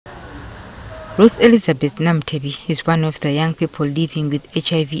Ruth Elizabeth Namtebi is one of the young people living with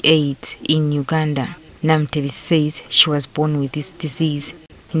HIV/AIDS in Uganda. Namtebi says she was born with this disease.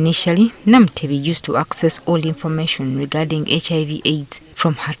 Initially, Namtebi used to access all information regarding HIV/AIDS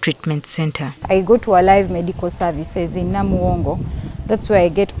from her treatment center. I go to Alive Medical Services in Namuwongo. That's where I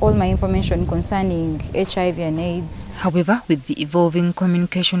get all my information concerning HIV and AIDS. However, with the evolving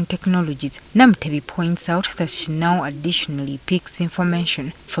communication technologies, Namtebi points out that she now additionally picks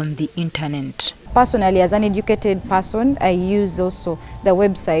information from the internet. Personally, as an educated person, I use also the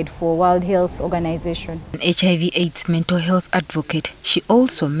website for World Health Organization. An HIV/AIDS mental health advocate, she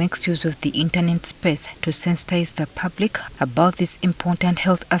also makes use of the internet space to sensitize the public about this important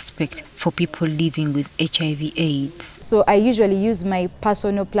health aspect for people living with HIV/AIDS. So I usually use my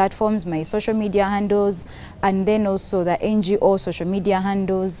personal platforms, my social media handles, and then also the NGO social media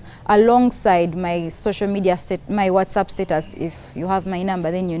handles, alongside my social media my WhatsApp status. If you have my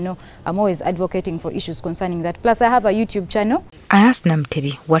number, then you know I'm always advocating for issues concerning that. Plus, I have a YouTube channel. I asked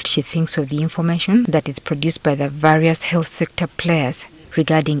Namtebi what she thinks of the information that is produced by the various health sector players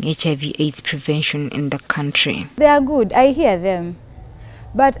regarding HIV/AIDS prevention in the country. They are good. I hear them.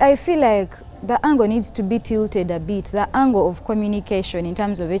 But I feel like the angle needs to be tilted a bit. The angle of communication in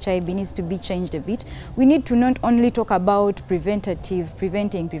terms of HIV needs to be changed a bit. We need to not only talk about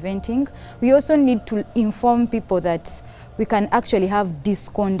preventing. We also need to inform people that we can actually have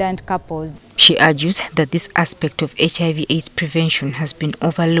discordant couples. She argues that this aspect of HIV/AIDS prevention has been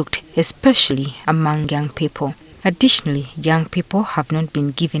overlooked, especially among young people. Additionally, young people have not been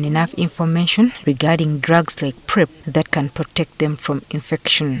given enough information regarding drugs like PrEP that can protect them from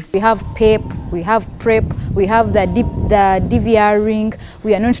infection. We have PEP, we have PrEP, we have the DVR ring.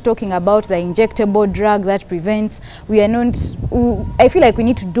 We are not talking about the injectable drug that prevents. I feel like we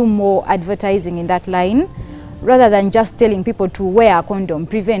need to do more advertising in that line, rather than just telling people to wear a condom,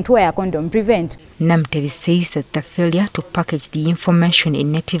 wear a condom, prevent. Namtebi says that the failure to package the information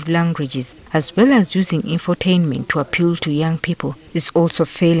in native languages, as well as using infotainment to appeal to young people, is also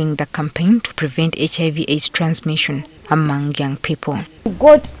failing the campaign to prevent HIV/AIDS transmission among young people. You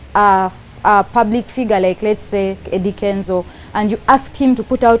got a public figure like, let's say, Eddie Kenzo, and you ask him to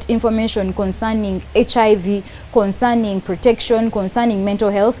put out information concerning HIV, concerning protection, concerning mental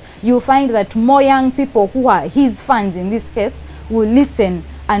health, you'll find that more young people who are his fans in this case will listen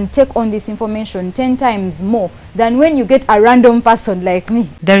and take on this information 10 times more than when you get a random person like me.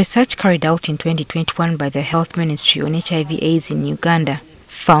 The research carried out in 2021 by the Health Ministry on HIV/AIDS in Uganda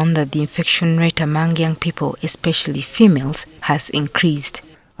found that the infection rate among young people, especially females, has increased.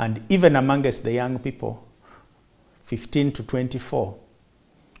 And even amongst the young people, 15 to 24,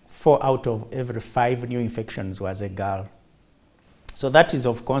 4 out of every 5 new infections was a girl. So that is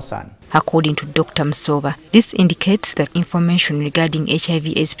of concern. According to Dr. Msova, this indicates that information regarding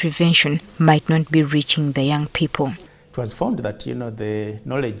HIV/AIDS prevention might not be reaching the young people. It was found that, the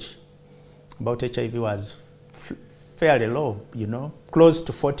knowledge about HIV was fairly low, Close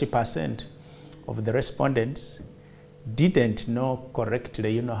to 40% of the respondents didn't know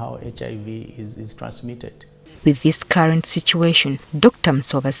correctly, how HIV is transmitted. With this current situation, Dr.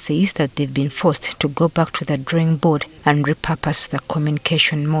 Msova says that they've been forced to go back to the drawing board and repurpose the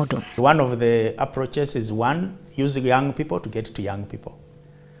communication model. One of the approaches is using young people to get to young people.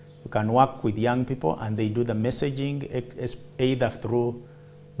 You can work with young people and they do the messaging either through,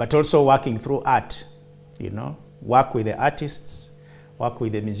 but also working through art, Work with the artists, work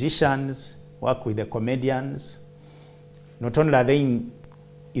with the musicians, work with the comedians. Not only are they in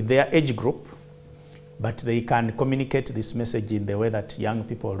their age group, but they can communicate this message in the way that young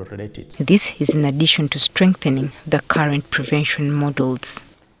people relate it. This is in addition to strengthening the current prevention models.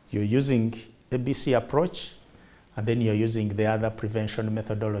 You're using ABC approach, and then you're using the other prevention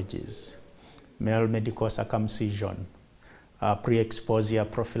methodologies. Male medical circumcision, pre-exposure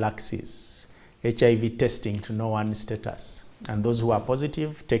prophylaxis, HIV testing to know one's status, and those who are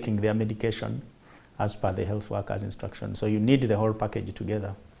positive taking their medication as per the health worker's instruction. So you need the whole package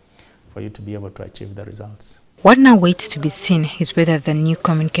together for you to be able to achieve the results. What now waits to be seen is whether the new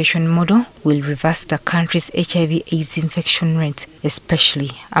communication model will reverse the country's HIV/AIDS infection rates,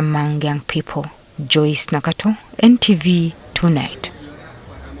 especially among young people. Joyce Nakato, NTV Tonight.